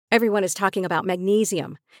Everyone is talking about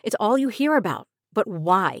magnesium. It's all you hear about. But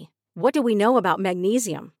why? What do we know about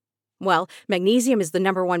magnesium? Well, magnesium is the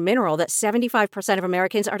number one mineral that 75% of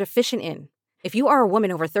Americans are deficient in. If you are a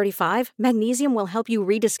woman over 35, magnesium will help you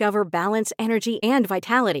rediscover balance, energy, and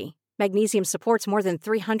vitality. Magnesium supports more than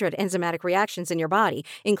 300 enzymatic reactions in your body,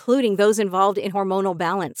 including those involved in hormonal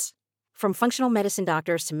balance. From functional medicine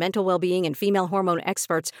doctors to mental well-being and female hormone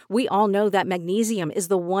experts, we all know that magnesium is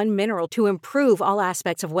the one mineral to improve all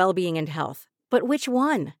aspects of well-being and health. But which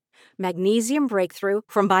one? Magnesium Breakthrough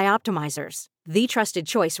from Bioptimizers, the trusted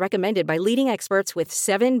choice recommended by leading experts with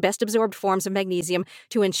 7 best-absorbed forms of magnesium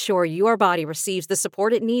to ensure your body receives the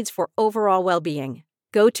support it needs for overall well-being.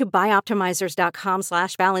 Go to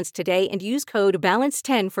bioptimizers.com/balance today and use code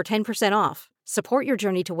BALANCE10 for 10% off. Support your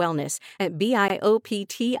journey to wellness at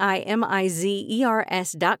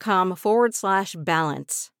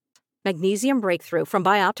bioptimizers.com/balance. Magnesium Breakthrough from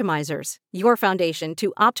Bioptimizers, your foundation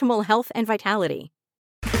to optimal health and vitality.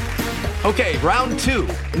 Okay, round 2.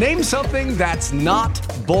 Name something that's not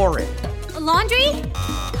boring. A laundry?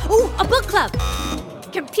 Ooh, a book club.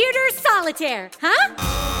 Computer solitaire, huh?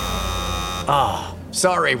 Ah,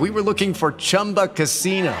 sorry, we were looking for Chumba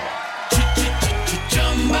Casino.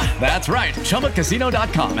 That's right,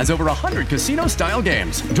 ChumbaCasino.com has over 100 casino-style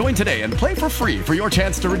games. Join today and play for free for your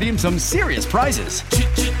chance to redeem some serious prizes.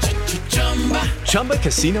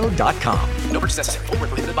 ChumbaCasino.com. No purchase necessary. Void where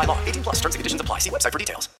prohibited by law. 18 plus. Terms and conditions apply. See website for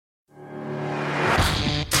details.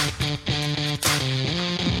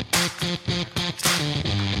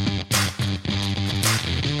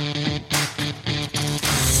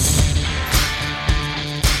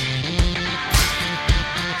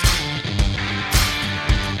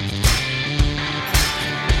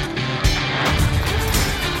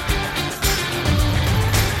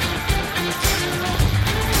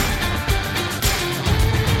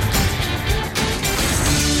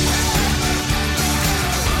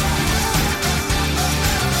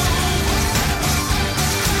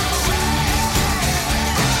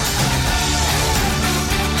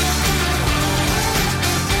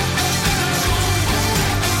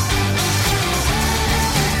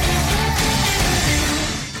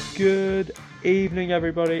 Good evening,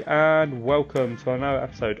 everybody, and welcome to another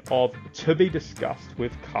episode of To Be Discussed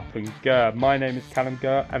with Cup and Gur. My name is Callum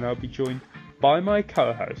Gur, and I'll be joined by my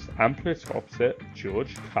co-host and political opposite,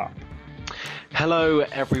 George Cupp. Hello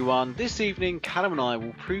everyone, this evening Callum and I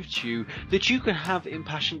will prove to you that you can have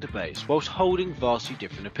impassioned debates whilst holding vastly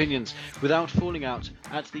different opinions without falling out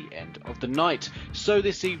at the end of the night. So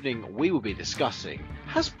this evening we will be discussing,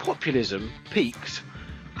 has populism peaked?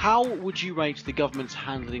 How would you rate the government's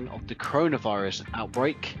handling of the coronavirus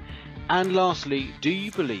outbreak? And lastly, do you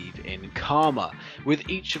believe in karma? With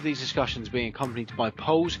each of these discussions being accompanied by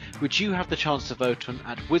polls, which you have the chance to vote on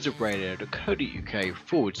at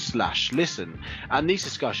wizardradio.co.uk/listen. And these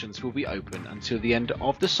discussions will be open until the end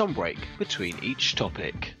of the song break between each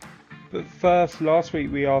topic. But first, last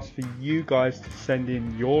week we asked for you guys to send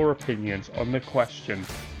in your opinions on the question,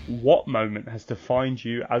 what moment has defined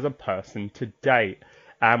you as a person to date?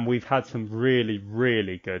 And we've had some really,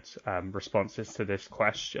 really good responses to this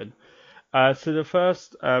question. So the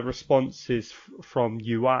first response is from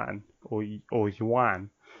Yuan, or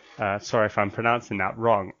Yuan. Sorry if I'm pronouncing that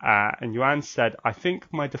wrong. And Yuan said, I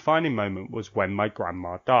think my defining moment was when my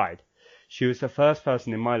grandma died. She was the first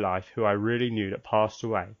person in my life who I really knew that passed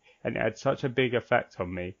away, and it had such a big effect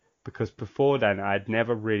on me because before then I had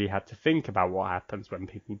never really had to think about what happens when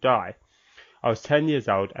people die. I was 10 years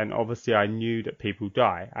old, and obviously I knew that people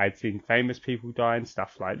die. I had seen famous people die and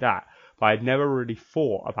stuff like that, but I had never really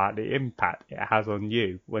thought about the impact it has on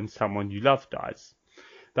you when someone you love dies.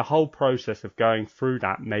 The whole process of going through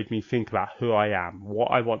that made me think about who I am,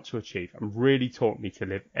 what I want to achieve, and really taught me to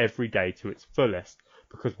live every day to its fullest,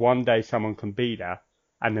 because one day someone can be there,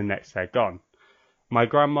 and the next they're gone. My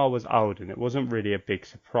grandma was old, and it wasn't really a big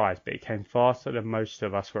surprise, but it came faster than most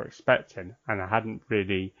of us were expecting, and I hadn't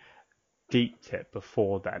really deeped it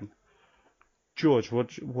before then. George,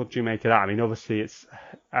 what do you make of that? I mean, obviously it's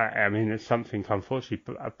something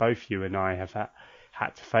unfortunately both you and I have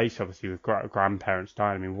had to face, obviously, with grandparents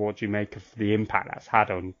dying. I mean, what do you make of the impact that's had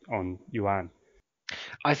on Yuan?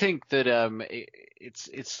 I think that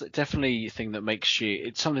it's definitely a thing that makes you,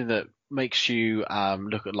 it's something that makes you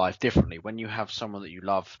look at life differently when you have someone that you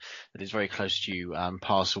love that is very close to you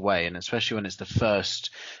pass away, and especially when it's the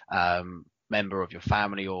first member of your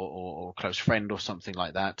family or close friend or something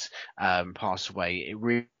like that pass away. It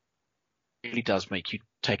really does make you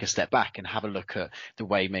take a step back and have a look at the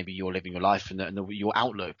way maybe you're living your life and your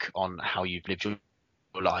outlook on how you've lived your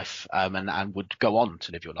life, and would go on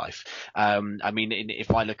to live your life. I mean,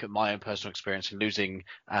 if I look at my own personal experience in losing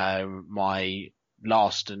my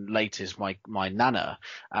last and latest, my nana,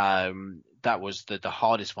 that was the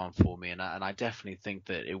hardest one for me, and I definitely think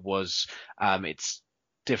that it's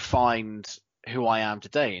defined who I am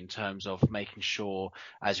today in terms of making sure,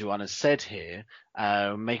 as Joanna said here,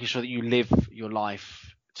 making sure that you live your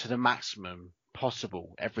life to the maximum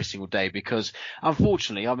possible every single day, because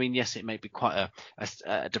unfortunately, I mean, yes, it may be quite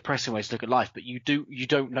a depressing way to look at life, but you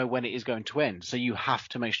don't know when it is going to end, so you have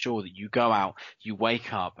to make sure that you go out, you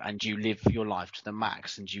wake up, and you live your life to the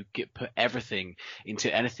max, and you put everything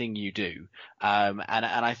into anything you do, and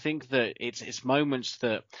I think that it's moments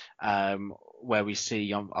that where we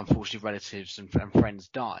see unfortunately relatives and friends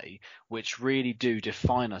die, which really do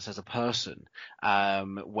define us as a person,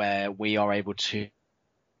 where we are able to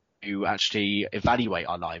actually evaluate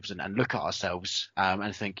our lives and look at ourselves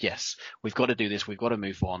and think, yes, we've got to do this, we've got to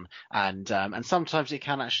move on, and sometimes it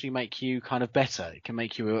can actually make you kind of better. It can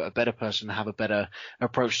make you a better person, have a better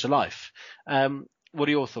approach to life. What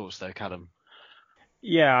are your thoughts though, Callum?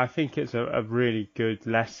 Yeah, I think it's a really good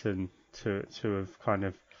lesson to have kind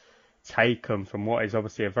of taken from what is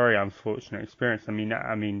obviously a very unfortunate experience. I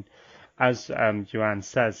mean, as Joanne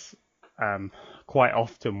says, quite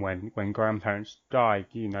often when grandparents die,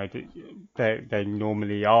 you know, they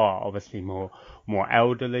normally are obviously more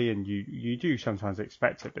elderly, and you do sometimes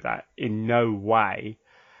expect it, but that in no way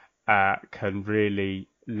can really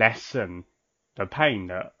lessen the pain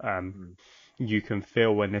that you can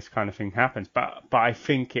feel when this kind of thing happens. But I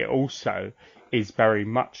think it also is very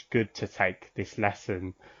much good to take this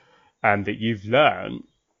lesson that you've learned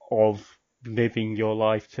of living your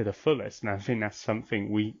life to the fullest. And I think that's something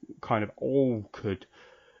we kind of all could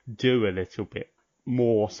do a little bit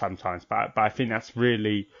more sometimes. But I think that's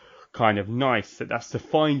really kind of nice that that's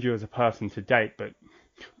defined you as a person to date, but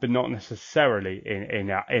not necessarily in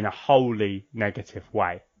a wholly negative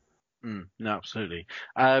way. No, absolutely.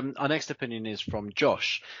 Our next opinion is from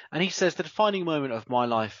Josh, and he says the defining moment of my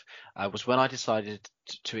life was when I decided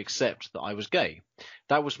to accept that I was gay.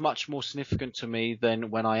 That was much more significant to me than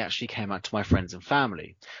when I actually came out to my friends and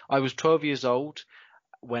family. I was 12 years old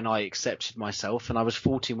when I accepted myself, and I was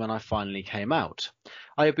 14 when I finally came out.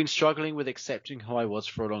 I had been struggling with accepting who I was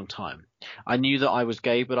for a long time. I knew that I was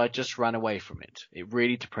gay, but I just ran away from it. It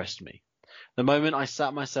really depressed me. The moment I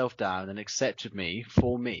sat myself down and accepted me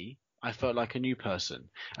for me, I felt like a new person,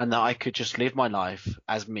 and that I could just live my life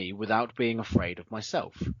as me without being afraid of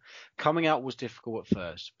myself. Coming out was difficult at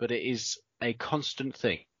first, but it is a constant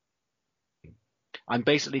thing. I'm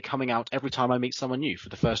basically coming out every time I meet someone new for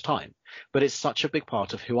the first time, but it's such a big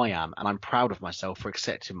part of who I am, and I'm proud of myself for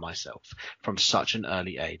accepting myself from such an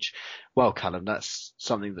early age. Well, Callum, that's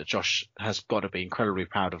something that Josh has got to be incredibly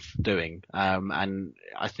proud of doing, and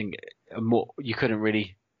I think you couldn't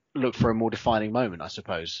really look for a more defining moment, I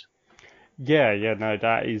suppose. Yeah, no,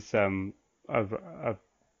 that is a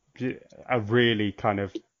really kind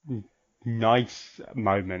of nice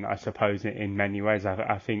moment, I suppose, in many ways.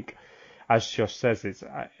 I think, as Josh says, it's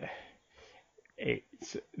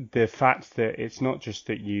the fact that it's not just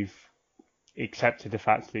that you've accepted the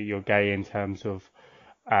fact that you're gay in terms of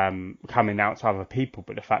coming out to other people,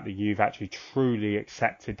 but the fact that you've actually truly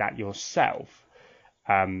accepted that yourself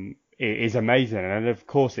is amazing. And of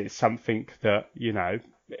course, it's something that, you know,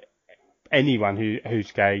 anyone who's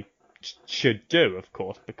gay should do, of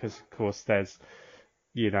course, because of course there's,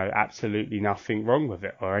 you know, absolutely nothing wrong with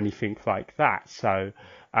it or anything like that. So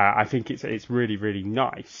I think it's really, really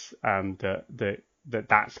nice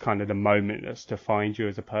that's kind of the moment that's defined you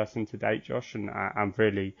as a person to date, Josh. And I'm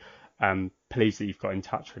really pleased that you've got in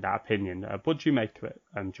touch with that opinion. What do you make of it,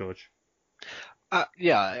 George?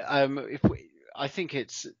 I think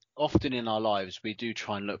it's often in our lives we do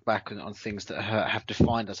try and look back on things that have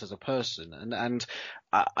defined us as a person, and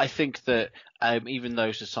I think that even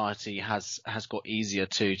though society has got easier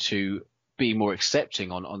to be more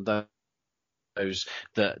accepting on those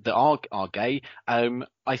that are gay,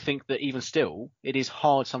 I think that even still it is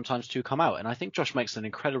hard sometimes to come out, and I think Josh makes an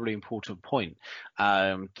incredibly important point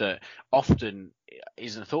that often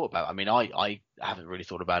isn't thought about. I mean, I haven't really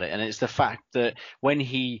thought about it, and it's the fact that when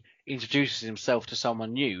he introduces himself to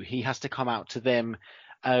someone new, he has to come out to them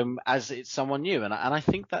as it's someone new, and I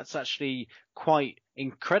think that's actually quite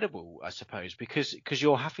incredible, I suppose, because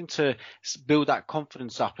you're having to build that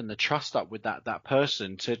confidence up and the trust up with that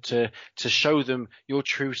person to show them your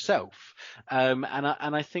true self, and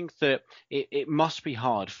I think that it must be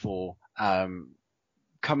hard for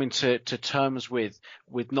coming to terms with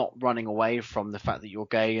not running away from the fact that you're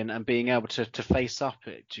gay, and being able to face up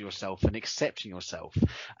to yourself and accepting yourself.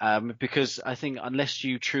 Because I think unless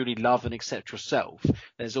you truly love and accept yourself,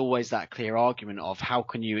 there's always that clear argument of how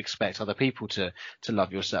can you expect other people to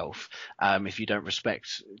love yourself if you don't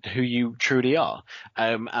respect who you truly are.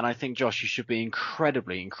 And I think, Josh, you should be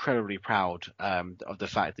incredibly proud of the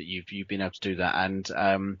fact that you've been able to do that. And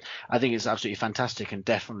I think it's absolutely fantastic and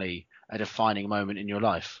definitely a defining moment in your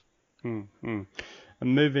life. And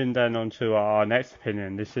moving then on to our next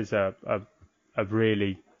opinion, this is a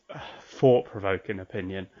really thought-provoking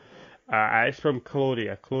opinion. It's from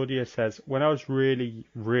Claudia. Claudia says, when I was really,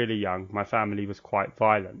 really young, my family was quite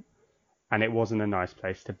violent, and it wasn't a nice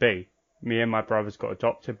place to be. Me and my brothers got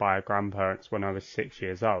adopted by our grandparents when I was 6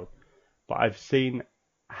 years old, but I've seen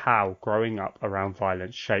how growing up around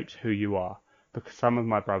violence shapes who you are, because some of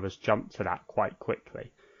my brothers jumped to that quite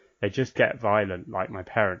quickly. They just get violent like my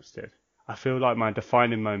parents did. I feel like my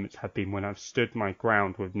defining moments have been when I've stood my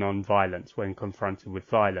ground with non-violence when confronted with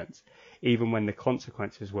violence, even when the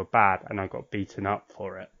consequences were bad and I got beaten up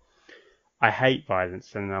for it. I hate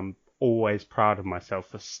violence, and I'm always proud of myself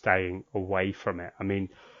for staying away from it. I mean,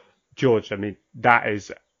 George, that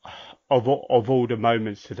is, of all the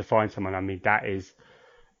moments to define someone, that is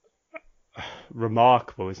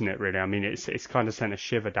remarkable, isn't it, really? It's kind of sent a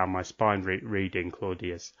shiver down my spine reading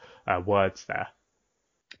Claudia's words there.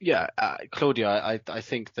 Yeah, Claudia, I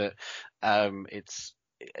think that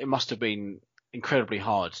it must have been incredibly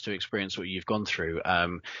hard to experience what you've gone through,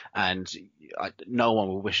 and no one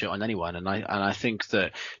will wish it on anyone. And I think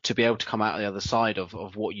that to be able to come out the other side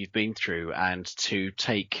of what you've been through, and to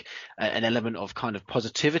take an element of kind of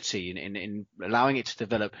positivity in allowing it to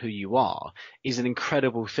develop who you are, is an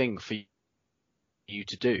incredible thing for you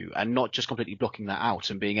to do, and not just completely blocking that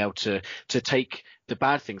out and being able to take the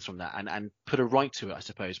bad things from that and put a right to it, I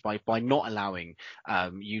suppose, by not allowing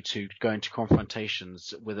you to go into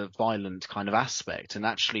confrontations with a violent kind of aspect, and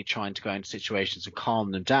actually trying to go into situations and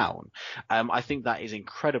calm them down. I think that is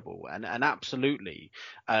incredible, and absolutely,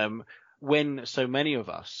 when so many of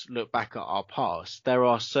us look back at our past, there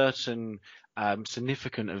are certain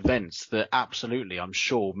significant events that absolutely, I'm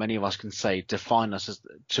sure many of us can say, define us as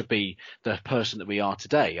to be the person that we are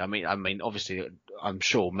today. I mean, obviously, I'm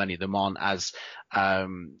sure many of them aren't as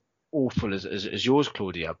awful as yours,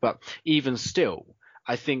 Claudia, but even still,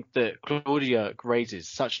 I think that Claudia raises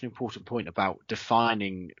such an important point about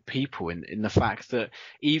defining people in the fact that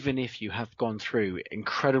even if you have gone through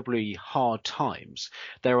incredibly hard times,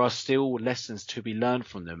 there are still lessons to be learned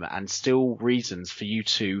from them, and still reasons for you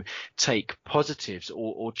to take positives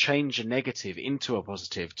or change a negative into a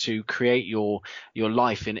positive to create your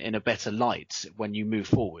life in a better light when you move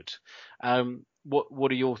forward.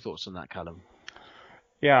 What are your thoughts on that, Callum?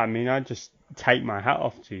 Yeah, I just take my hat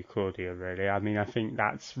off to you, Claudia, really. I think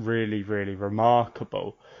that's really, really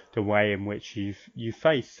remarkable, the way in which you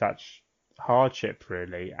faced such hardship,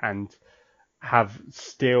 really, and have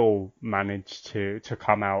still managed to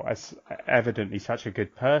come out as evidently such a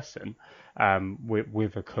good person,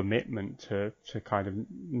 with a commitment to kind of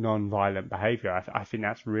non-violent behaviour. I think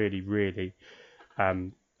that's really, really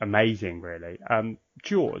amazing, really.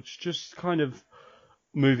 George, just kind of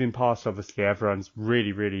moving past, obviously, everyone's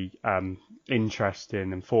really, really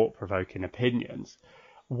interesting and thought-provoking opinions,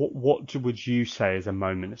 what would you say is a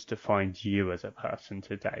moment that's defined you as a person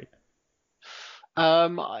to date?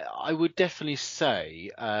 I would definitely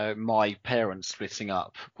say my parents splitting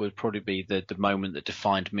up would probably be the moment that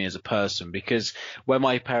defined me as a person, because when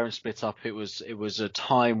my parents split up, it was a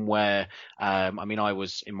time where I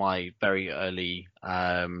was in my very early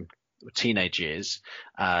teenage years.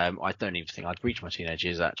 I don't even think I'd reached my teenage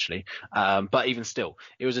years, actually, but even still,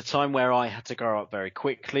 it was a time where I had to grow up very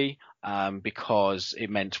quickly, because it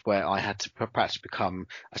meant where I had to perhaps become,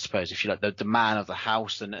 I suppose, if you like, the man of the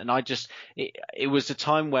house, and I just, it was a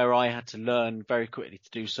time where I had to learn very quickly to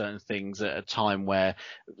do certain things at a time where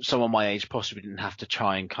someone my age possibly didn't have to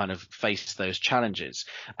try and kind of face those challenges,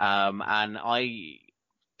 and I,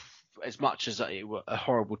 as much as it were a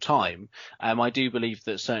horrible time, I do believe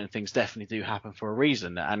that certain things definitely do happen for a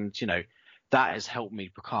reason, and that has helped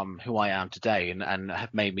me become who I am today, and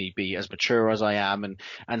have made me be as mature as I am,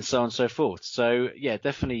 and so on and so forth. So yeah,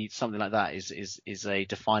 definitely something like that is a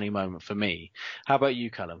defining moment for me. How about you,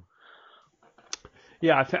 Callum?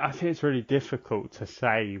 Yeah, I think it's really difficult to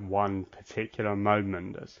say one particular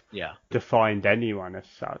moment that's defined anyone as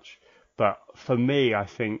such. But for me, I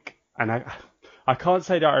think, and I can't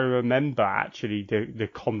say that I remember actually the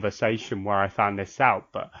conversation where I found this out,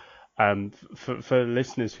 but for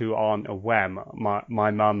listeners who aren't aware, my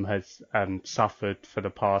mum has suffered for the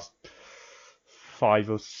past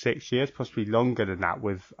 5 or 6 years, possibly longer than that,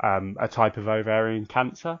 with a type of ovarian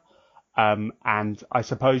cancer. And I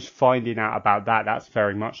suppose finding out about that, that's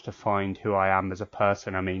very much defined who I am as a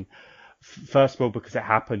person. I mean, first of all, because it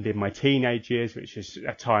happened in my teenage years, which is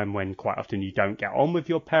a time when quite often you don't get on with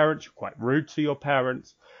your parents, you're quite rude to your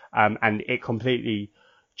parents. And it completely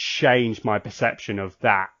changed my perception of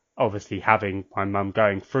that, obviously having my mum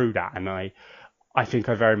going through that. And I think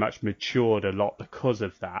I very much matured a lot because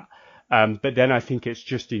of that. But then I think it's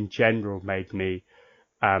just in general made me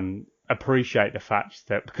appreciate the fact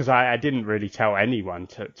that, because I didn't really tell anyone,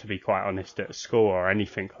 to be quite honest, at school or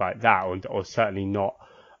anything like that, or certainly not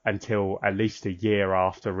until at least a year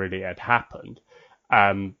after really it had happened.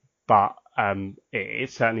 But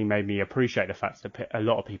it certainly made me appreciate the fact that a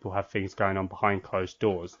lot of people have things going on behind closed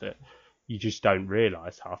doors that you just don't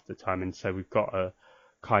realise half the time. And so we've got to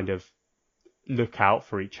kind of look out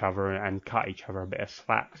for each other and cut each other a bit of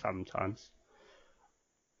slack sometimes.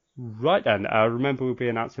 Right then, remember we'll be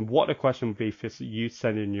announcing what the question will be for you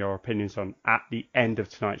sending your opinions on at the end of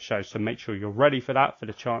tonight's show. So make sure you're ready for that, for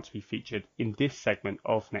the chance to be featured in this segment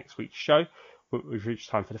of next week's show. We've reached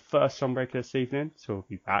time for the first song break this evening, so we'll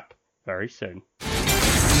be back very soon.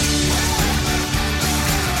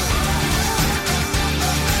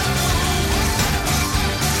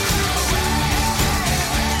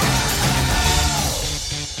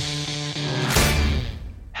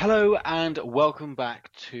 Hello and welcome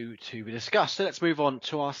back to Be Discussed. So let's move on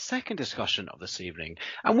to our second discussion of this evening.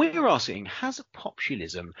 And we're asking, has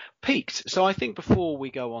populism peaked? So I think before we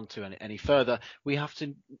go on to any further, we have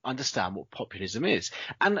to understand what populism is.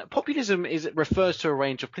 And populism refers to a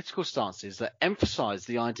range of political stances that emphasize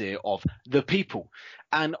the idea of the people.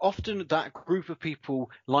 And often that group of people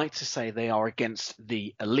like to say they are against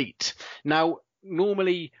the elite. Now,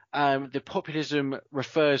 normally, the populism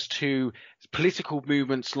refers to political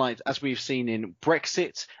movements like, as we've seen in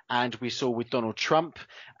Brexit and we saw with Donald Trump,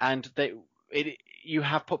 and you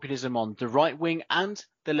have populism on the right wing and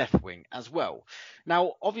the left wing as well.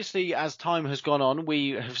 Now, obviously, as time has gone on, we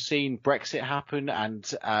have seen Brexit happen, and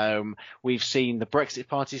we've seen the Brexit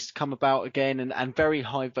parties come about again, and very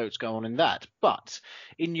high votes go on in that. But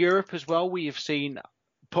in Europe as well, we have seen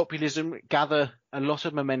populism gather a lot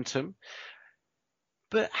of momentum.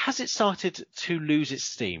 But has it started to lose its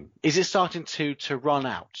steam? Is it starting to run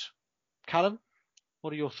out? Callum,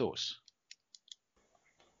 what are your thoughts?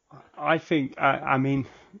 I think, I mean,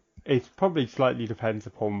 it probably slightly depends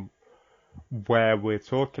upon where we're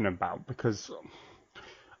talking about, because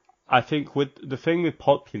I think with the thing with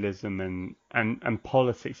populism and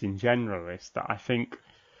politics in general is that I think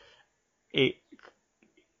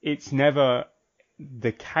it's never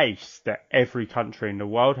the case that every country in the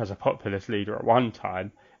world has a populist leader at one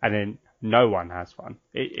time and then no one has one.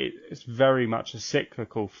 It's very much a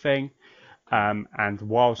cyclical thing. And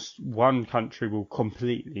whilst one country will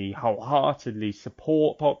completely wholeheartedly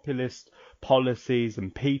support populist policies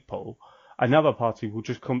and people, another country will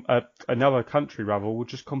just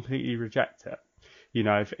completely reject it. You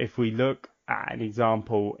know, if we look at an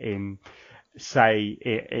example within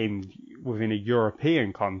a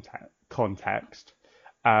European context,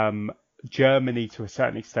 Germany to a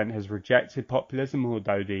certain extent has rejected populism,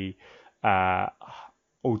 although the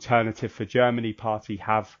Alternative for Germany party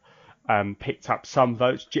have picked up some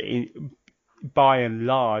votes. By and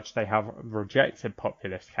large, they have rejected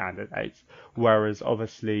populist candidates, whereas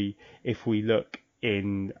obviously if we look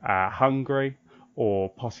in Hungary, or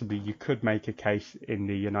possibly you could make a case in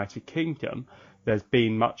the United Kingdom, there's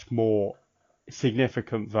been much more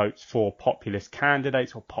significant votes for populist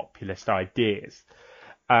candidates or populist ideas.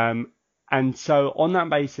 And so on that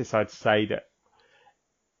basis, I'd say that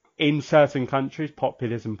in certain countries,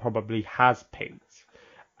 populism probably has peaked.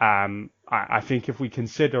 I think if we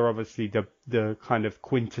consider, obviously, the kind of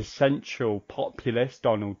quintessential populist,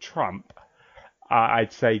 Donald Trump,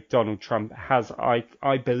 I'd say Donald Trump has,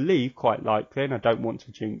 I believe, quite likely, and I don't want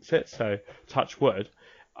to jinx it, so touch wood,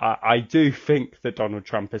 I do think that Donald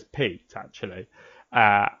Trump has peaked, actually.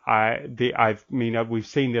 We've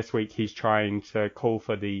seen this week he's trying to call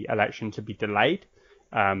for the election to be delayed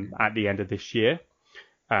at the end of this year,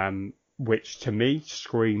 which to me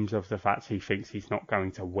screams of the fact he thinks he's not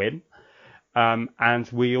going to win. And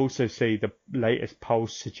we also see the latest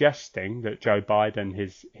polls suggesting that Joe Biden,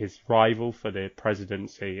 his rival for the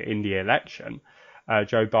presidency in the election,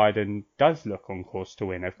 Joe Biden does look on course to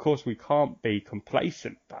win. Of course, we can't be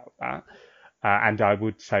complacent about that. And I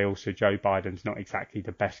would say also Joe Biden's not exactly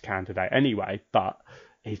the best candidate anyway, but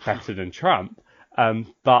he's better than Trump.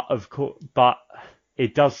 But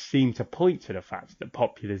it does seem to point to the fact that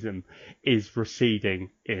populism is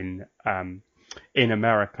receding in in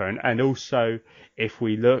America. And also, if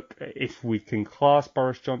we can class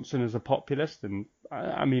Boris Johnson as a populist, and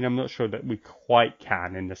I mean, I'm not sure that we quite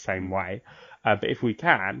can in the same way, but if we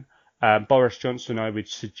can, Boris Johnson, I would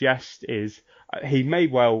suggest, he may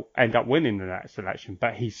well end up winning the next election,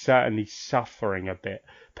 but he's certainly suffering a bit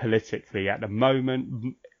politically at the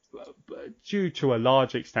moment, due to a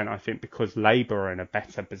large extent, I think, because Labour are in a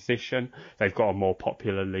better position. They've got a more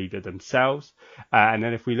popular leader themselves. And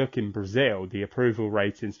then if we look in Brazil, the approval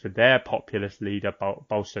ratings for their populist leader,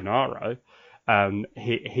 Bolsonaro,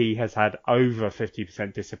 he has had over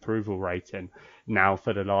 50% disapproval rating now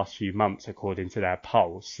for the last few months, according to their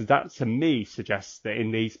polls. So that, to me, suggests that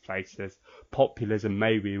in these places, populism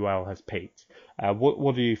maybe well has peaked.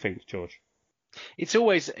 What do you think, George? It's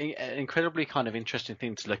always an incredibly kind of interesting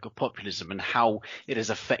thing to look at populism and how it has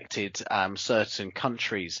affected certain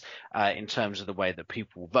countries in terms of the way that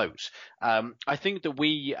people vote. I think that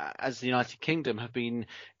we, as the United Kingdom, have been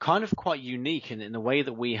kind of quite unique in the way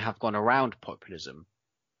that we have gone around populism.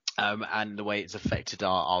 And the way it's affected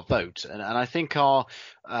our vote. And I think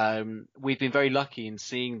we've been very lucky in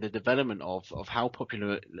seeing the development of how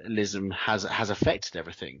populism has affected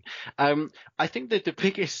everything. I think that the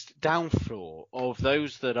biggest downfall of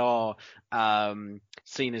those that are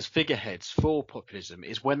seen as figureheads for populism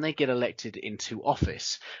is when they get elected into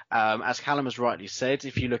office. As Callum has rightly said,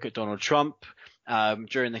 if you look at Donald Trump,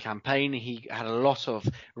 during the campaign, he had a lot of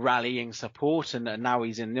rallying support, and now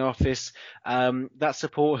he's in the office. That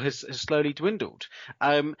support has slowly dwindled.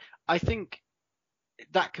 I think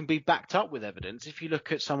that can be backed up with evidence if you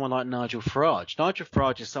look at someone like Nigel Farage. Nigel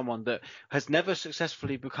Farage is someone that has never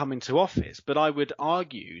successfully become into office, but I would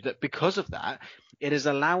argue that because of that, it has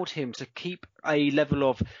allowed him to keep a level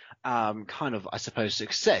of kind of, I suppose,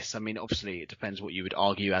 success. I mean, obviously, it depends what you would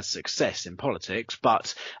argue as success in politics,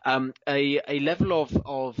 but a level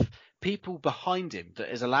of people behind him that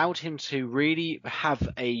has allowed him to really have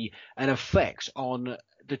an effect on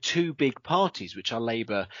the two big parties, which are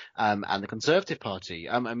Labour and the Conservative Party.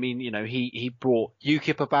 I mean, you know, he brought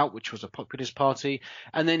UKIP about, which was a populist party,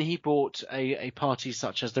 and then he brought a party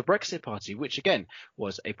such as the Brexit Party, which again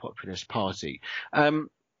was a populist party.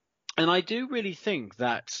 And I do really think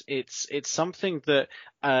that it's something that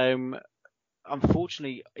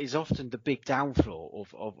unfortunately is often the big downfall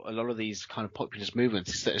of a lot of these kind of populist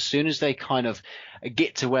movements, is that as soon as they kind of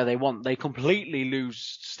get to where they want, they completely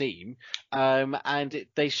lose steam, and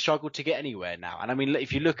they struggle to get anywhere now. And I mean,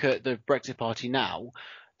 if you look at the Brexit Party now,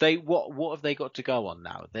 what have they got to go on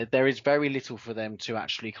now? There is very little for them to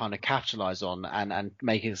actually kind of capitalise on and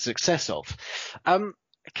make a success of.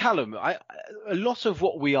 Callum, a lot of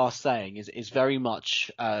what we are saying is very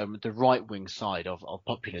much the right-wing side of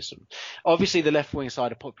populism. Obviously, the left-wing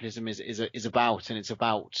side of populism is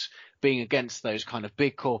about being against those kind of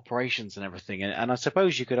big corporations and everything. And I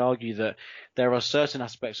suppose you could argue that there are certain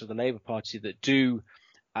aspects of the Labour Party that do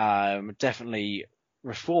definitely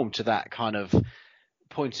reform to that kind of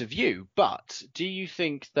point of view. But do you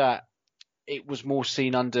think that it was more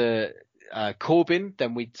seen under Corbyn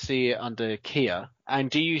than we'd see it under Keir? And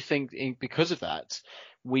do you think because of that,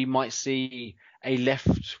 we might see a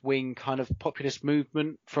left-wing kind of populist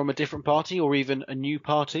movement from a different party or even a new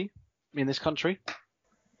party in this country?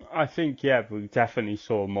 I think, yeah, we definitely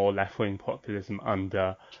saw more left-wing populism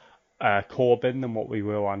under Corbyn than what we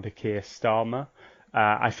will under Keir Starmer.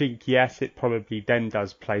 I think, yes, it probably then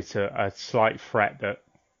does place a slight threat that,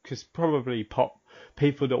 because probably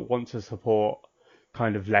people that want to support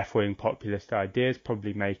kind of left-wing populist ideas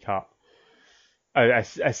probably make up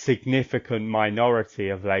a significant minority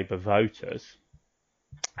of Labour voters,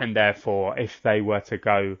 and therefore if they were to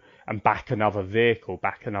go and back another vehicle,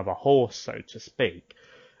 back another horse, so to speak,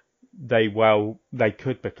 they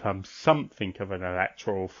could become something of an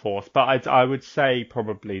electoral force. But I would say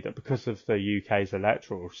probably that because of the UK's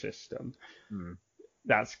electoral system,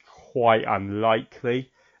 that's quite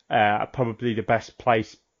unlikely. Probably the best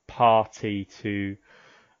placed party to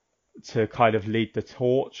kind of lead the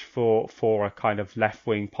torch for a kind of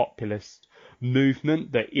left-wing populist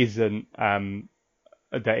movement that isn't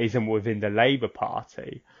within the Labour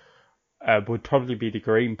Party would probably be the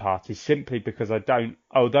Green Party, simply because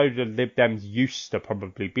although the Lib Dems used to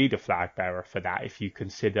probably be the flag bearer for that, if you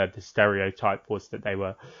consider the stereotype was that they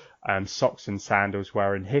were socks and sandals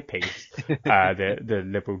wearing hippies, the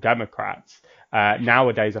Liberal Democrats.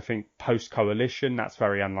 Nowadays, I think post-coalition, that's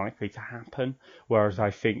very unlikely to happen, whereas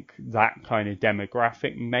I think that kind of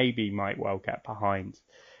demographic maybe might well get behind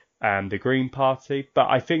the Green Party. But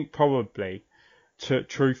I think probably,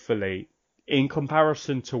 truthfully, in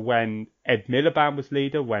comparison to when Ed Miliband was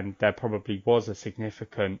leader, when there probably was a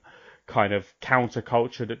significant kind of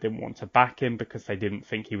counterculture that didn't want to back him because they didn't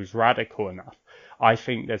think he was radical enough. I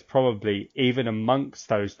think there's probably, even amongst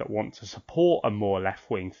those that want to support a more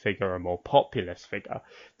left-wing figure, a more populist figure,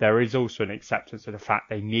 there is also an acceptance of the fact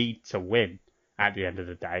they need to win at the end of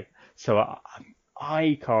the day. So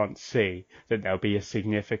I can't see that there'll be a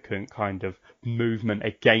significant kind of movement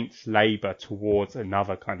against Labour towards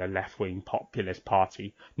another kind of left-wing populist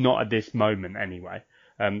party. Not at this moment, anyway.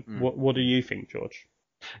 What do you think, George?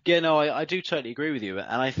 Yeah, no, I do totally agree with you.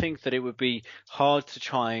 And I think that it would be hard to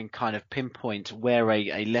try and kind of pinpoint where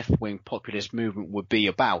a left-wing populist movement would be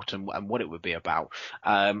about and what it would be about.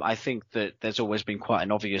 I think that there's always been quite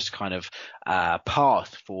an obvious kind of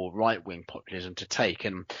path for right-wing populism to take.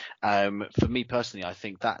 And for me personally, I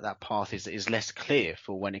think that path is less clear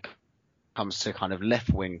for when it comes to kind of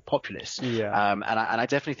left-wing populists. Yeah. And I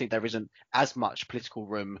definitely think there isn't as much political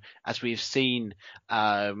room as we've seen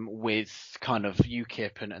with kind of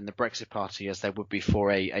UKIP and the Brexit Party as there would be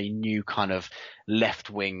for a new kind of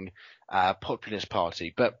left-wing populist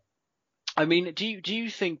party. But I mean, do you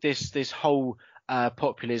think this whole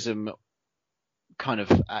populism kind of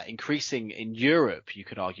increasing in Europe, you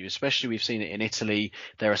could argue, especially we've seen it in Italy,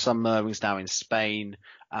 there are some murmurings now in Spain,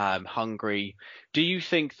 Hungary. Do you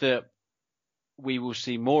think that we will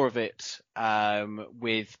see more of it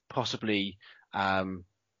with possibly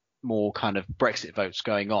more kind of Brexit votes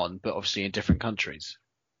going on, but obviously in different countries?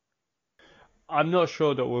 I'm not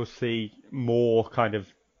sure that we'll see more kind of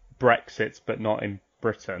Brexits, but not in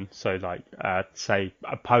Britain. So like, say,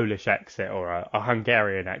 a Polish exit or a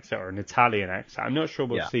Hungarian exit or an Italian exit. I'm not sure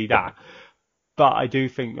we'll see that. But I do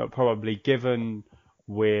think that probably given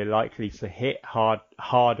we're likely to hit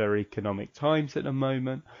harder economic times at the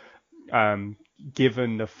moment,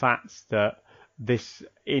 given the fact that this,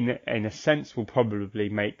 in a sense, will probably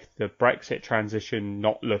make the Brexit transition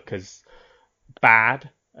not look as bad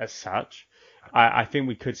as such, I think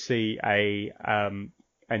we could see an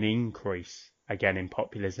increase again in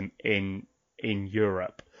populism in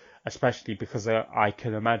Europe, especially because I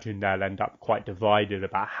can imagine they'll end up quite divided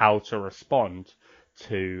about how to respond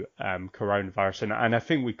to coronavirus, and I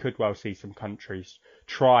think we could well see some countries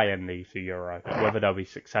try and leave the euro. Whether they'll be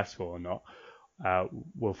successful or not,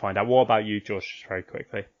 we'll find out. What about you, George, just very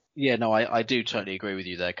quickly? Yeah, no, I do totally agree with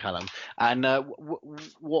you there, Callum. And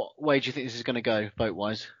what way do you think this is going to go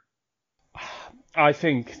vote-wise? I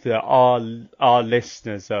think that our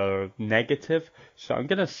listeners are negative, so I'm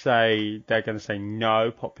going to say they're going to say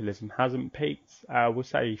no, populism hasn't peaked. We'll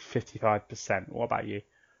say 55%. What about you?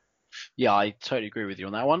 Yeah, I totally agree with you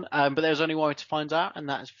on that one. But there's only one way to find out, and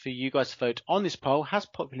that's for you guys to vote on this poll. Has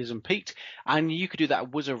populism peaked? And you could do that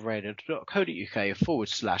at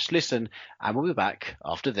wizardradio.co.uk/listen. And we'll be back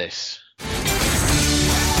after this.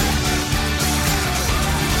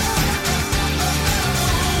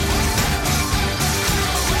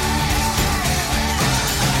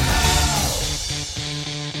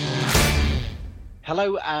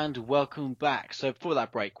 Hello and welcome back. So before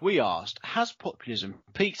that break, we asked, has populism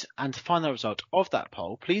peaked? And to find the result of that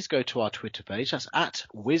poll, please go to our Twitter page. That's at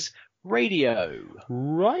WizRadio.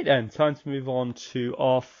 Right then, time to move on to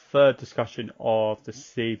our third discussion of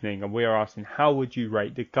this evening. And we are asking, how would you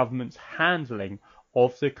rate the government's handling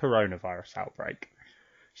of the coronavirus outbreak?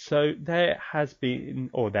 So there has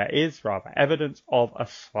been, or there is rather, evidence of a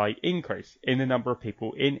slight increase in the number of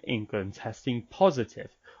people in England testing positive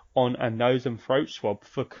on a nose and throat swab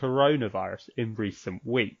for coronavirus in recent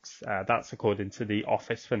weeks. That's according to the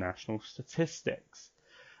Office for National Statistics.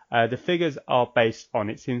 The figures are based on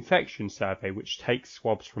its infection survey, which takes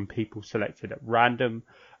swabs from people selected at random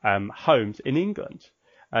homes in England.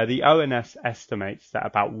 The ONS estimates that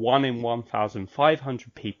about 1 in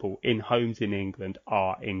 1,500 people in homes in England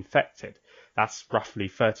are infected. That's roughly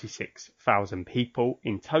 36,000 people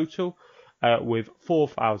in total, with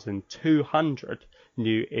 4,200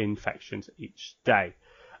 new infections each day.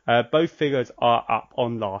 Both figures are up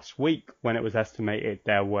on last week, when it was estimated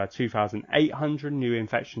there were 2,800 new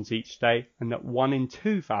infections each day, and that 1 in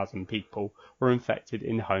 2,000 people were infected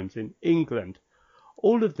in homes in England.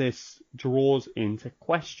 All of this draws into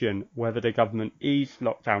question whether the government eased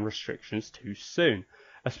lockdown restrictions too soon,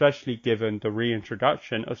 especially given the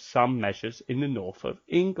reintroduction of some measures in the north of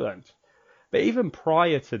England. But even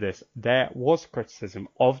prior to this, there was criticism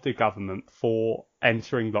of the government for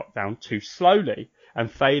entering lockdown too slowly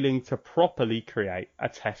and failing to properly create a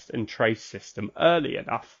test and trace system early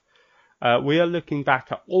enough. We are looking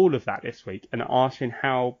back at all of that this week and asking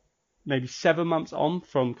how, maybe 7 months on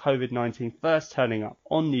from COVID-19 first turning up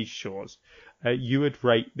on these shores, you would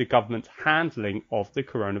rate the government's handling of the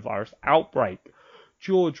coronavirus outbreak.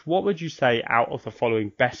 George, what would you say out of the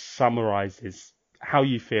following best summarises how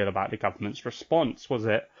you feel about the government's response. Was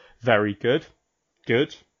it very good,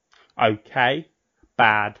 good, okay,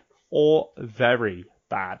 bad, or very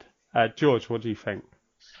bad? George, what do you think?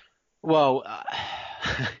 Well,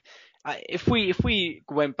 if we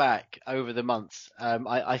went back over the months,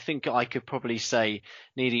 I think I could probably say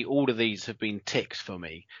nearly all of these have been ticks for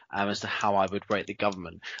me as to how I would rate the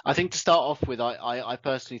government. I think to start off with, I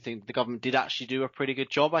personally think the government did actually do a pretty good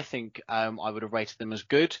job. I think I would have rated them as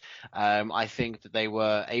good. I think that they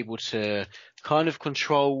were able to kind of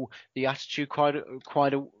control the attitude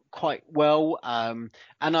quite well, and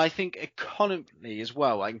I think economically as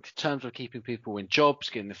well, in terms of keeping people in jobs,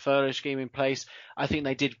 getting the furlough scheme in place, I think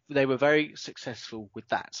they were very successful with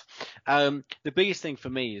that. The biggest thing for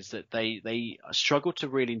me is that they struggled to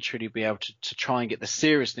really and truly be able to try and get the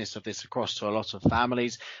seriousness of this across to a lot of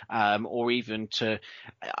families, or even to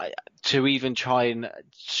even try and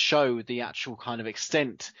show the actual kind of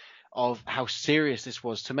extent of how serious this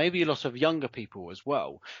was to maybe a lot of younger people as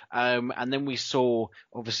well. And then we saw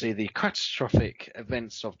obviously the catastrophic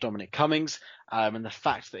events of Dominic Cummings, and the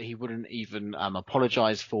fact that he wouldn't even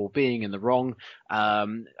apologise for being in the wrong.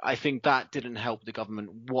 I think that didn't help the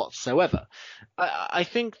government whatsoever. I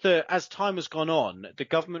think that as time has gone on, the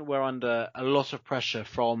government were under a lot of pressure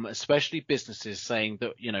from especially businesses saying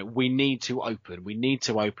that, we need to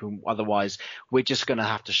open, otherwise we're just going to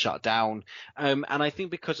have to shut down. And I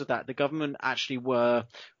think because of that, the government actually were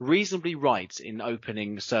reasonably right in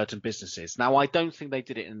opening certain businesses. Now, I don't think they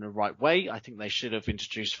did it in the right way. I think they should have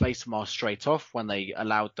introduced face masks straight off when they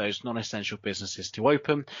allowed those non-essential businesses to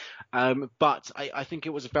open. But I think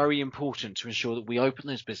it was very important to ensure that we open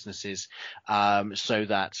those businesses so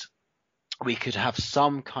that we could have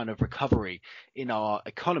some kind of recovery in our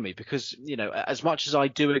economy, because, as much as I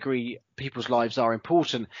do agree people's lives are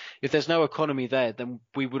important, if there's no economy there, then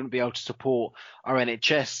we wouldn't be able to support our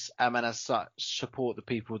NHS and as such support the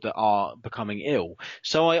people that are becoming ill.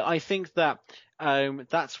 So I think that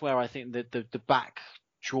that's where I think that the back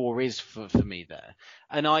draw is for me there.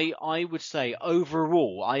 And I would say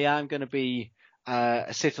overall, I am going to be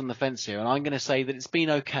sit on the fence here, and I'm going to say that it's been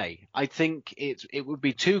okay. I think it would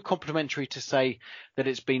be too complimentary to say that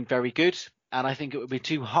it's been very good, and I think it would be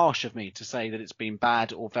too harsh of me to say that it's been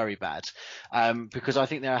bad or very bad, because I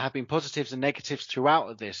think there have been positives and negatives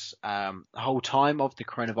throughout this whole time of the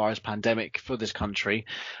coronavirus pandemic for this country,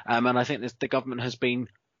 and I think the government has been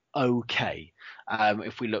okay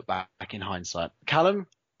if we look back in hindsight. Callum,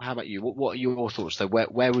 how about you? What are your thoughts though?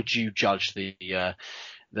 Where would you judge the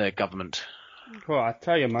government? Well, I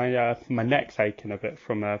tell you, my neck's aching a bit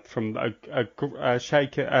from a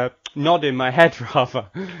shake, nod in my head rather,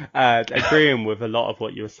 agreeing with a lot of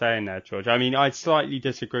what you were saying there, George. I mean, I slightly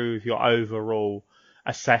disagree with your overall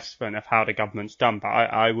assessment of how the government's done, but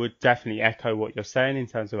I would definitely echo what you're saying in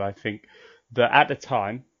terms of, I think that at the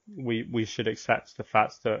time we should accept the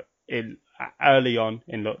fact that early on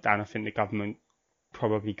in lockdown, I think the government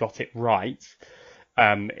probably got it right.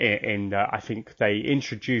 I think they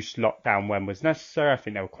introduced lockdown when was necessary. I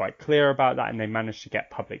think they were quite clear about that, and they managed to get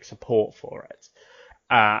public support for it.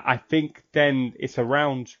 I think then it's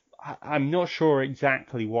around, I'm not sure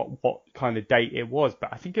exactly what kind of date it was, but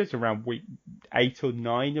I think it was around week 8 or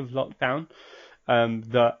 9 of lockdown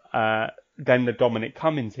that then the Dominic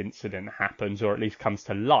Cummings incident happens, or at least comes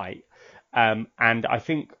to light. And I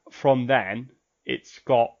think from then it's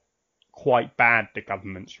got quite bad, the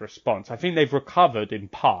government's response. I think they've recovered in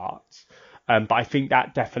parts, but I think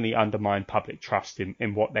that definitely undermined public trust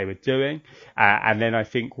in what they were doing. And then I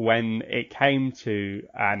think when it came to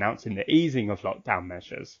announcing the easing of lockdown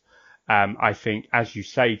measures, I think, as you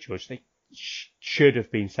say, George, they should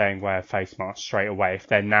have been saying wear face masks straight away if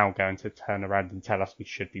they're now going to turn around and tell us we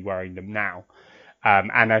should be wearing them now.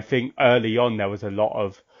 And I think early on there was a lot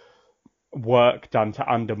of work done to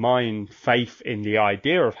undermine faith in the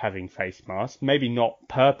idea of having face masks, maybe not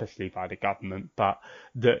purposely by the government, but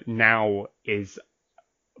that now is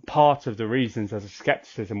part of the reasons there's a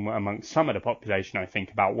skepticism amongst some of the population, I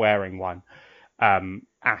think, about wearing one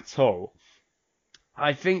at all.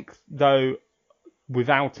 I think, though,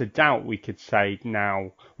 without a doubt, we could say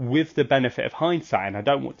now, with the benefit of hindsight, and I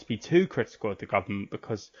don't want to be too critical of the government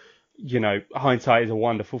because, hindsight is a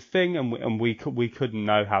wonderful thing, and we couldn't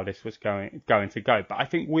know how this was going to go. But I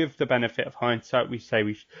think with the benefit of hindsight, we say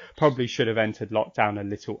we probably should have entered lockdown a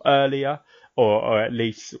little earlier, or at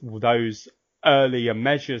least those earlier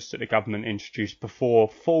measures that the government introduced before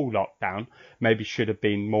full lockdown maybe should have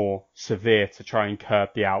been more severe to try and curb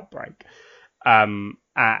the outbreak.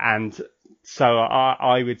 And so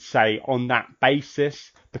I would say on that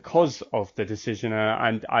basis, because of the decision,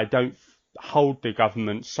 and I don't hold the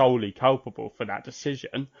government solely culpable for that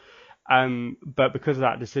decision, But because of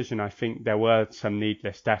that decision, I think there were some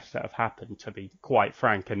needless deaths that have happened, to be quite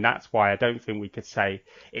frank, and that's why I don't think we could say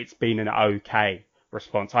it's been an okay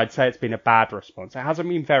response. I'd say it's been a bad response. It hasn't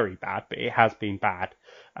been very bad, but it has been bad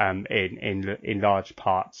in large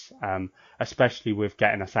parts, especially with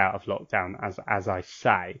getting us out of lockdown, as I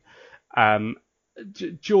say.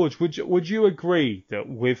 George, would you agree that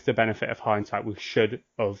with the benefit of hindsight, we should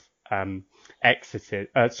have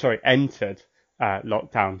entered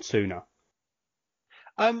lockdown sooner?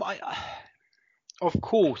 Of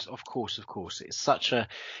course. It's such an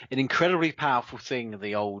incredibly powerful thing,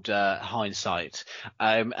 the old hindsight.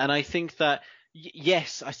 And I think that,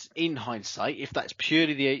 yes, in hindsight, if that's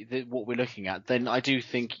purely what we're looking at, then I do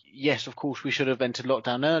think, yes, of course, we should have entered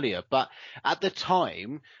lockdown earlier. But at the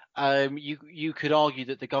time, you could argue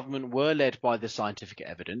that the government were led by the scientific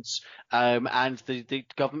evidence, and the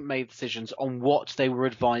government made decisions on what they were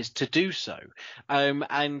advised to do so.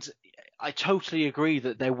 And I totally agree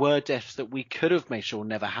that there were deaths that we could have made sure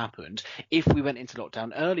never happened if we went into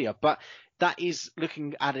lockdown earlier. But that is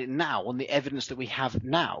looking at it now on the evidence that we have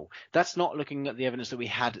now. That's not looking at the evidence that we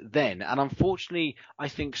had then. And unfortunately, I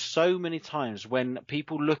think so many times when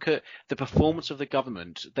people look at the performance of the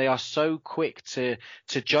government, they are so quick to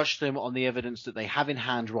judge them on the evidence that they have in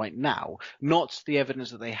hand right now, not the evidence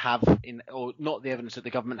that they have or not the evidence that the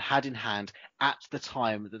government had in hand at the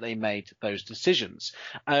time that they made those decisions.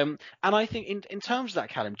 And I think in terms of that,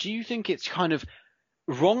 Callum, do you think it's kind of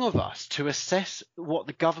wrong of us to assess what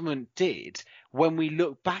the government did when we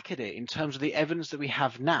look back at it in terms of the evidence that we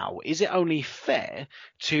have now? Is it only fair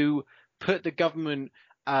to put the government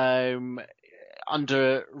under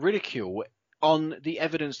ridicule on the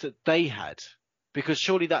evidence that they had? Because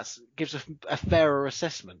surely that gives a fairer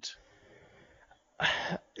assessment.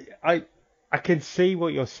 I can see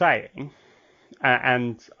what you're saying,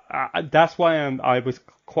 and that's why I was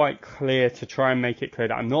quite clear to try and make it clear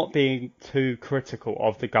that I'm not being too critical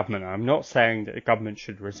of the government. I'm not saying that the government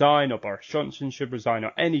should resign or Boris Johnson should resign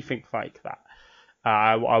or anything like that.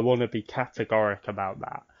 I want to be categoric about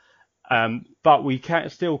that. But we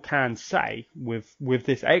still can say with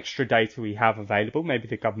this extra data we have available, maybe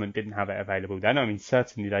the government didn't have it available then. I mean,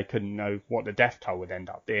 certainly they couldn't know what the death toll would end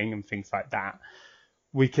up being and things like that.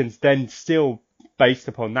 We can then still, based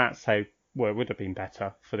upon that, say, well, it would have been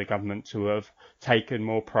better for the government to have taken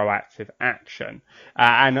more proactive action.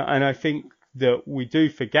 And I think that we do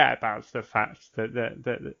forget about the fact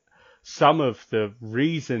that some of the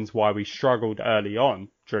reasons why we struggled early on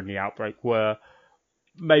during the outbreak were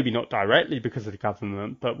maybe not directly because of the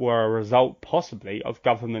government, but were a result possibly of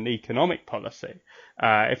government economic policy.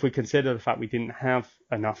 If we consider the fact we didn't have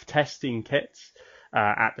enough testing kits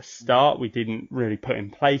at the start, we didn't really put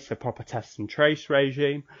in place a proper test and trace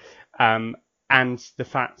regime, and the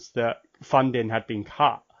fact that funding had been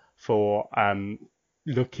cut for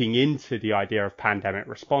looking into the idea of pandemic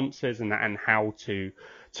responses and how to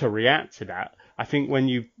react to that. I think when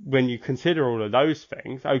you consider all of those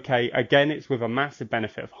things, okay, again, it's with a massive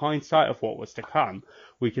benefit of hindsight of what was to come,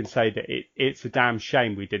 we can say that it's a damn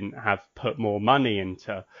shame we didn't have put more money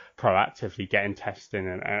into proactively getting testing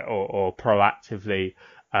or proactively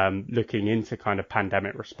looking into kind of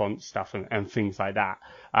pandemic response stuff and things like that.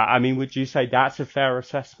 I mean, would you say that's a fair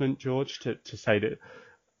assessment, George, to say that,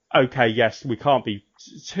 okay, yes, we can't be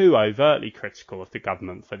too overtly critical of the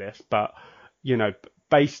government for this, but, you know,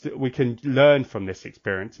 we can learn from this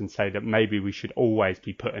experience and say that maybe we should always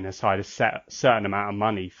be putting aside a certain amount of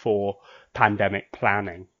money for pandemic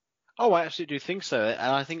planning? Oh, I absolutely do think so. And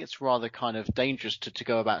I think it's rather kind of dangerous to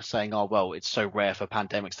go about saying, oh, well, it's so rare for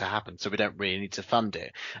pandemics to happen, so we don't really need to fund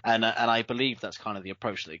it. And I believe that's kind of the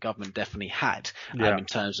approach that the government definitely had in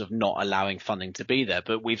terms of not allowing funding to be there.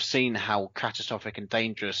 But we've seen how catastrophic and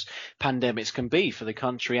dangerous pandemics can be for the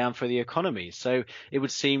country and for the economy. So it would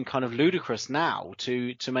seem kind of ludicrous now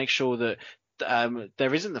to make sure that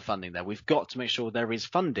there isn't the funding there. We've got to make sure there is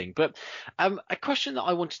funding. But a question that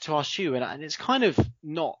I wanted to ask you, and it's kind of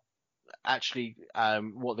not actually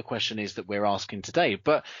what the question is that we're asking today,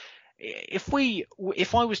 but if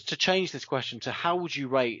I was to change this question to how would you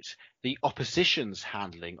rate the opposition's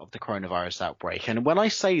handling of the coronavirus outbreak? And when I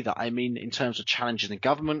say that, I mean in terms of challenging the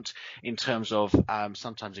government, in terms of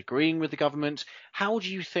sometimes agreeing with the government. How do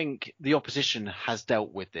you think the opposition has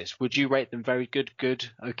dealt with this? Would you rate them very good,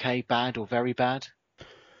 okay, bad, or very bad?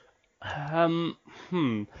 So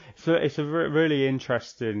it's a really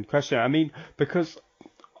interesting question. I mean, because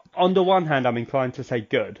on the one hand, I'm inclined to say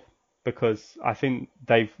good, because I think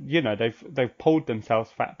they've pulled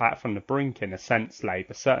themselves back from the brink in a sense,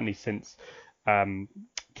 Labour, certainly since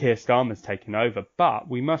Keir Starmer's taken over. But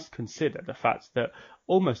we must consider the fact that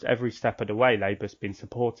almost every step of the way, Labour's been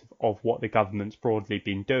supportive of what the government's broadly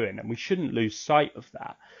been doing, and we shouldn't lose sight of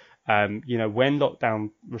that. When lockdown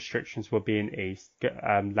restrictions were being eased,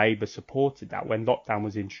 Labour supported that. When lockdown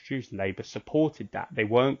was introduced, Labour supported that. They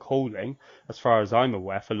weren't calling, as far as I'm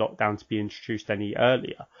aware, for lockdown to be introduced any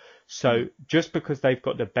earlier. So just because they've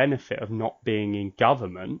got the benefit of not being in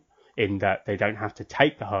government, in that they don't have to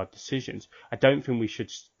take the hard decisions, I don't think we should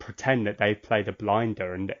pretend that they've played a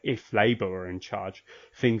blinder and that if Labour were in charge,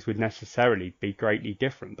 things would necessarily be greatly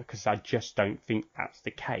different, because I just don't think that's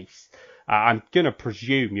the case. I'm going to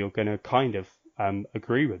presume you're going to kind of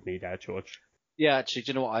agree with me there, George. Yeah, actually,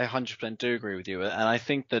 do you know what? I 100% do agree with you. And I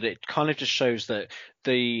think that it kind of just shows that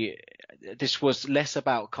this was less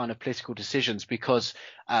about kind of political decisions because,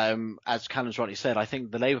 as Callum's rightly said, I think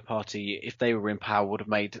the Labour Party, if they were in power, would have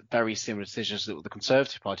made very similar decisions that the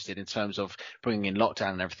Conservative Party did in terms of bringing in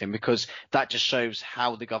lockdown and everything, because that just shows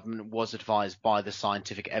how the government was advised by the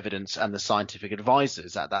scientific evidence and the scientific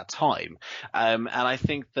advisors at that time. And I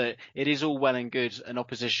think that it is all well and good an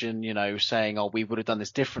opposition, saying, oh, we would have done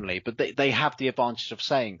this differently, but they have the advantage of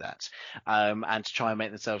saying that and to try and make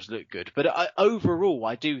themselves look good. But overall,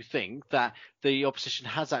 I do think that the opposition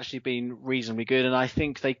has actually been reasonably good, and I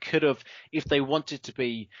think they could have, if they wanted to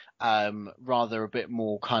be rather a bit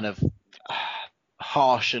more kind of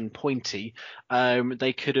harsh and pointy,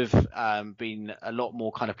 they could have been a lot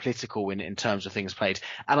more kind of political in terms of things played.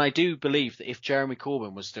 And I do believe that if Jeremy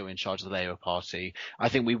Corbyn was still in charge of the Labour Party, I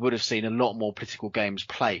think we would have seen a lot more political games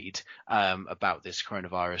played about this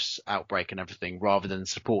coronavirus outbreak and everything, rather than the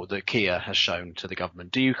support that Keir has shown to the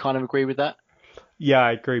government. Do you kind of agree with that? Yeah,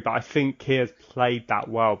 I agree, but I think Keir's played that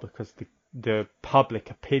well because the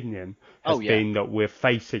public opinion has been that we're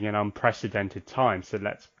facing an unprecedented time, so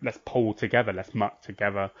let's pull together, let's muck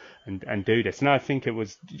together and do this. And I think it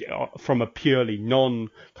was, from a purely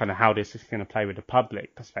non kind of how this is going to play with the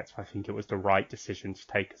public perspective, I think it was the right decision to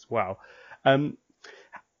take as well.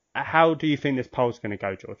 How do you think this poll's going to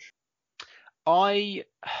go, George?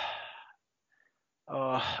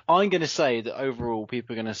 I'm going to say that overall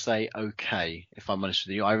people are going to say okay, if I'm honest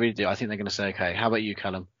with you. I really do. I think they're going to say okay. How about you,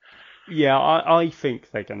 Callum? Yeah, I think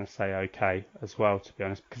they're going to say okay as well, to be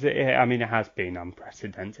honest, because it has been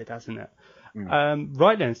unprecedented, hasn't it?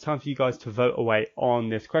 Right then, it's time for you guys to vote away on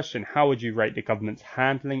this question. How would you rate the government's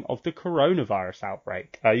handling of the coronavirus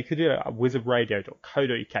outbreak? You could do it at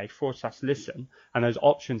wizardradio.co.uk/listen, and those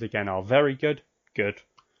options again are very good, good,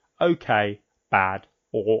 okay, bad,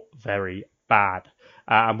 or very bad.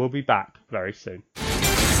 And we'll be back very soon.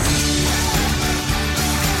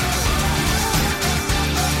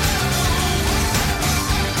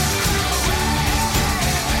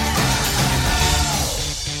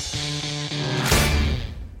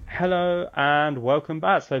 Hello and welcome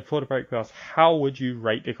back. So for the break we asked, how would you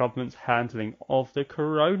rate the government's handling of the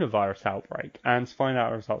coronavirus outbreak? And to find out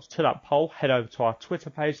the results to that poll, head over to our Twitter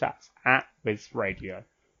page, that's @WizRadio.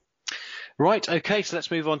 Right, okay, so let's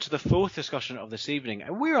move on to the fourth discussion of this evening.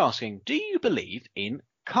 And we're asking, do you believe in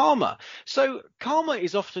karma? So karma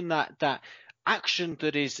is often that action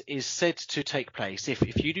that is said to take place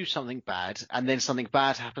if you do something bad and then something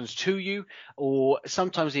bad happens to you, or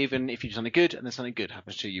sometimes even if you do something good and then something good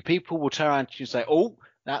happens to you. People will turn around to you and say, oh,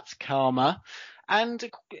 that's karma. And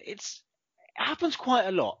it happens quite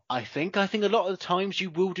a lot, I think. I think a lot of the times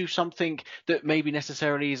you will do something that maybe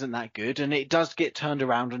necessarily isn't that good, and it does get turned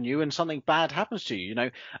around on you, and something bad happens to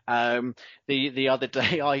you. The other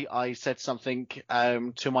day I said something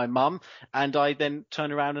to my mum, and I then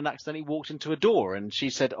turned around and accidentally walked into a door, and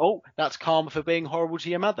she said, "Oh, that's karma for being horrible to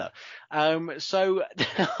your mother." So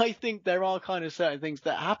I think there are kind of certain things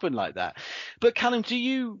that happen like that. But Callum, do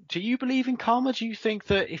you believe in karma? Do you think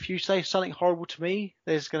that if you say something horrible to me,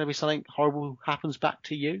 there's going to be something horrible happens back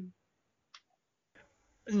to you?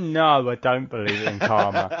 No, I don't believe in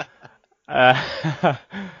karma.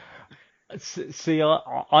 See,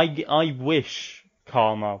 I wish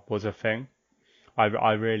karma was a thing.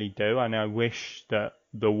 I really do, and I wish that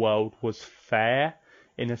the world was fair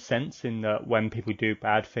in a sense, in that when people do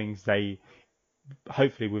bad things, they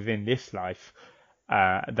hopefully within this life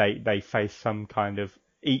they face some kind of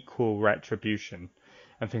equal retribution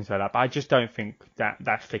and things like that. But I just don't think that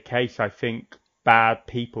that's the case. I think bad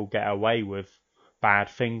people get away with bad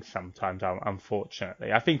things sometimes,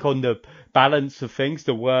 unfortunately. I think on the balance of things,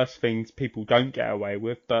 the worst things people don't get away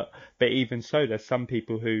with, but even so, there's some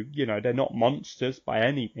people who, they're not monsters by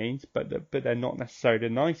any means, but they're not necessarily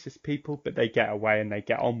the nicest people, but they get away and they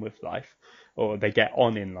get on with life, or they get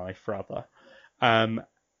on in life rather. And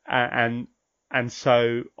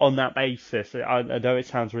so on that basis, although it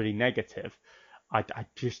sounds really negative, I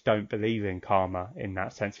just don't believe in karma in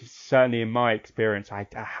that sense. Certainly in my experience, I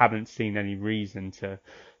haven't seen any reason to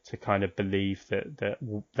kind of believe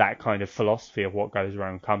that kind of philosophy of what goes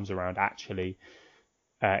around comes around actually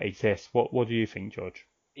exists. What do you think, George?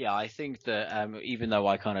 Yeah, I think that even though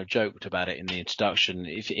I kind of joked about it in the introduction,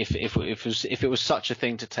 if it was such a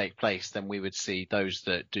thing to take place, then we would see those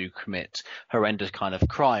that do commit horrendous kind of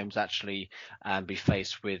crimes actually be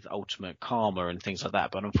faced with ultimate karma and things like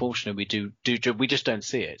that. But unfortunately, we just don't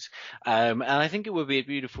see it. And I think it would be a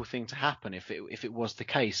beautiful thing to happen if it was the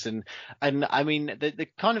case. And I mean, the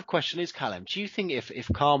kind of question is, Callum, do you think if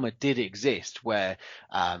karma did exist, where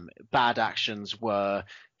bad actions were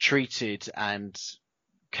treated and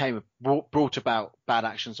brought about bad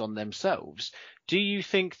actions on themselves, do you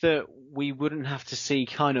think that we wouldn't have to see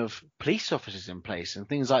kind of police officers in place and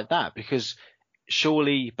things like that, because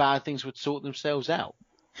surely bad things would sort themselves out?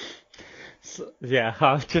 So, yeah,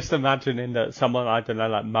 I was just imagining that someone, I don't know,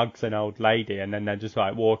 like mugs an old lady, and then they're just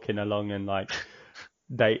like walking along and like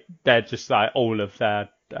they're just like all of their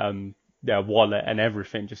wallet and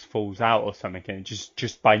everything just falls out or something, and it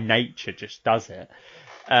just by nature just does it.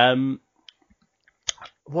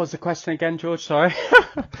 What was the question again, George? Sorry.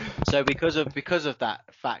 So because of that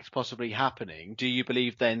fact possibly happening, do you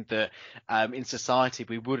believe then that in society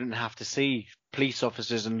we wouldn't have to see police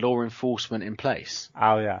officers and law enforcement in place?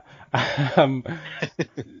 Oh yeah.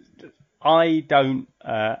 I don't.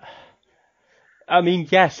 I mean,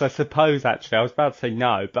 yes, I suppose actually. I was about to say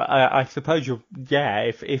no, but I suppose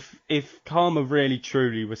if karma really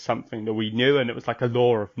truly was something that we knew and it was like a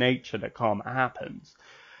law of nature that karma happens,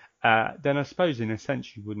 then I suppose in a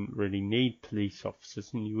sense you wouldn't really need police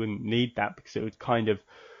officers, and you wouldn't need that because it would kind of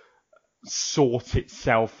sort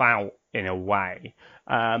itself out in a way.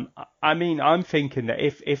 I mean, I'm thinking that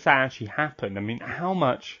if that actually happened, I mean, how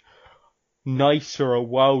much nicer a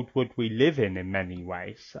world would we live in many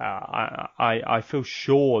ways? I feel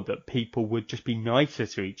sure that people would just be nicer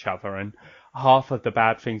to each other, and half of the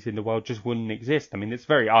bad things in the world just wouldn't exist. I mean, it's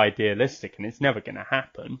very idealistic and it's never going to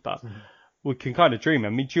happen, but we can kind of dream. I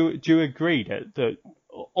mean, do you agree that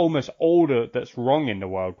almost all that's wrong in the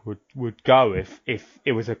world would go if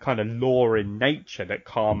it was a kind of law in nature that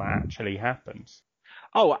karma actually happens?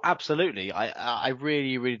 Oh, absolutely. I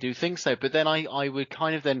really, really do think so. But then I would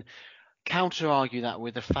kind of then counter argue that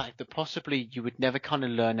with the fact that possibly you would never kind of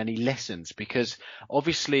learn any lessons, because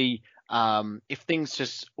obviously if things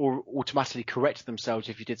just automatically correct themselves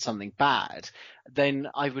if you did something bad, then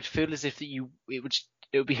I would feel as if it would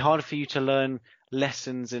be harder for you to learn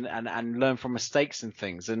lessons and learn from mistakes and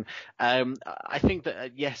things. And I think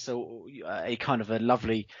that yes, a kind of a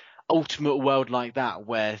lovely ultimate world like that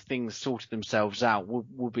where things sorted themselves out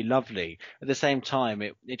would be lovely. At the same time,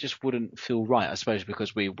 it just wouldn't feel right, I suppose,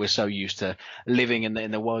 because we're so used to living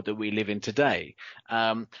in the world that we live in today.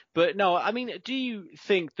 But no, I mean, do you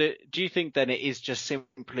think then it is just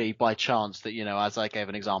simply by chance that, you know, as I gave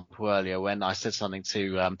an example earlier when I said something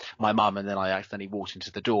to my mum and then I accidentally walked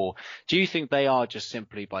into the door, do you think they are just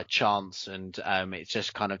simply by chance, and it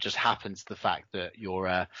just kind of just happens, the fact that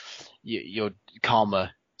your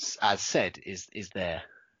karma, as said, is there?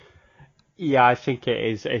 Yeah, I think it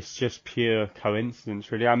is. It's just pure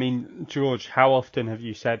coincidence, really. I mean, George, how often have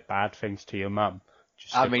you said bad things to your mum?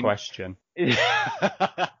 Just a question.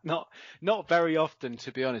 Not very often,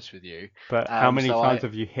 to be honest with you. But how many times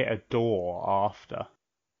have you hit a door after?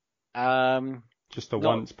 Just the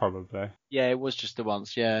once, probably. Yeah, it was just the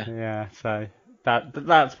once. Yeah. Yeah. So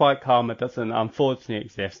that's why karma doesn't unfortunately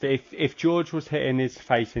exist. If George was hitting his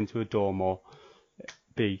face into a door more,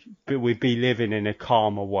 we'd be living in a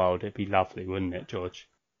karma world. It'd be lovely, wouldn't it, George?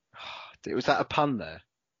 Was that a pun there?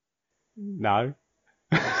 No.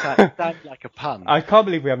 That sounded like a pun. I can't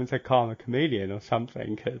believe we haven't said karma chameleon or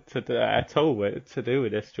something at all to do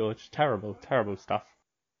with this, George. Terrible stuff.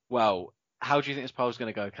 Well, how do you think this poll's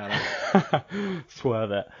going to go, Callum?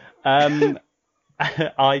 Swerve it.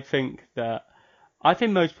 I think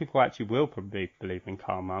most people actually will probably believe in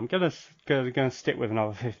karma. I'm gonna stick with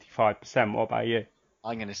another 55%. What about you?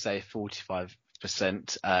 I'm going to say 45%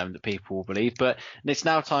 that people will believe. But it's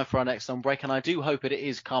now time for our next song break, and I do hope it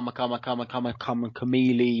is Karma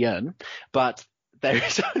Chameleon. But there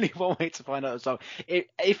is only one way to find out the song.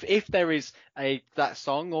 If there is that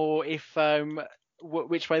song, or if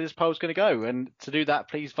which way this poll's going to go. And to do that,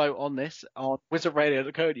 please vote on this on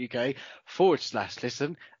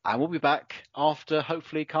wizardradio.co.uk/listen. And we'll be back after,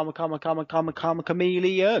 hopefully, Karma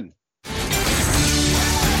Chameleon.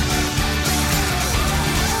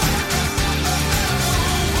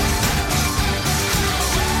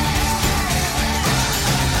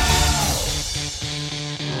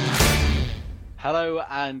 Hello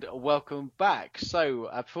and welcome back. So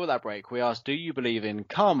before that break, we asked, do you believe in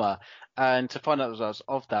karma? And to find out the results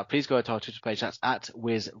of that, please go to our Twitter page. That's at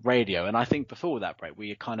Wiz Radio. And I think before that break,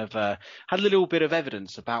 we kind of had a little bit of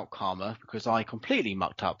evidence about karma because I completely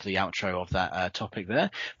mucked up the outro of that topic there.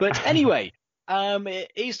 But anyway,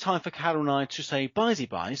 it is time for Carol and I to say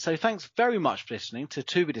bye-bye. So thanks very much for listening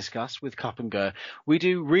to Be Discussed with Cup and Gur. We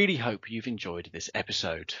do really hope you've enjoyed this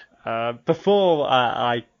episode. Before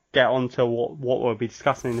I get on to what we'll be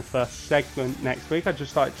discussing in the first segment next week, I'd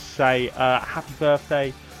just like to say happy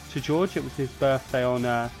birthday to George. It was his birthday on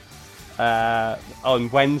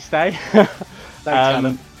Wednesday. Thanks,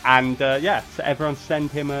 Alan. And so everyone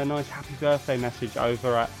send him a nice happy birthday message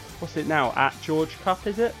over at, what's it now, at George Cup,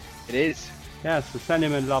 is it? It is. Yeah, so send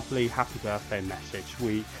him a lovely happy birthday message.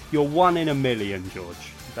 You're 1 in a million,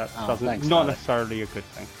 George. That not necessarily a good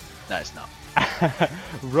thing. No, it's not.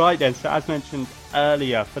 Right then, so as mentioned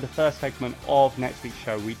earlier, for the first segment of next week's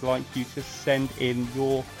show, we'd like you to send in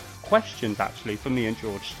your questions actually for me and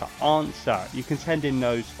George to answer. You can send in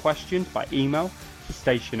those questions by email to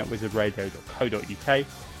station@wizardradio.co.uk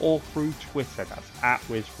or through Twitter, that's at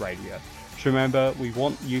WizRadio. So remember, we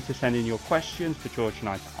want you to send in your questions for George and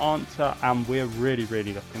I to answer, and we're really,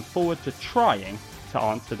 really looking forward to trying to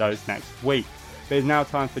answer those next week. But it's now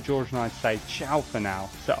time for George and I to say ciao for now.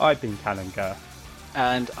 So I've been Callum Gur.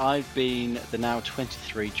 And I've been the now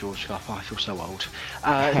 23 George Cup. I feel so old.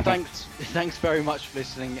 Thanks very much for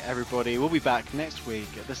listening, everybody. We'll be back next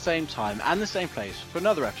week at the same time and the same place for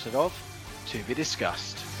another episode of To Be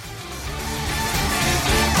Discussed.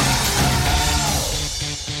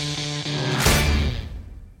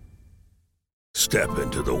 Step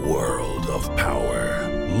into the world of power,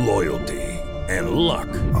 loyalty, and luck.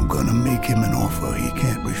 I'm gonna make him an offer he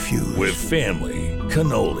can't refuse. With family,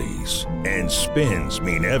 cannolis, and spins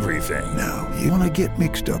mean everything. Now, you wanna get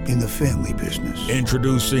mixed up in the family business.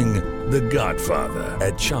 Introducing The Godfather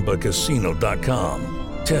at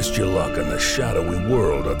ChumbaCasino.com. Test your luck in the shadowy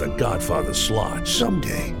world of The Godfather slot.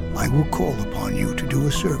 Someday, I will call upon you to do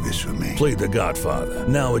a service for me. Play The Godfather,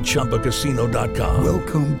 now at ChumbaCasino.com.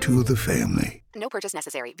 Welcome to the family. No purchase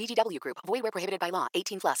necessary. VGW Group. Void where prohibited by law.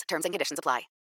 18+. Terms and conditions apply.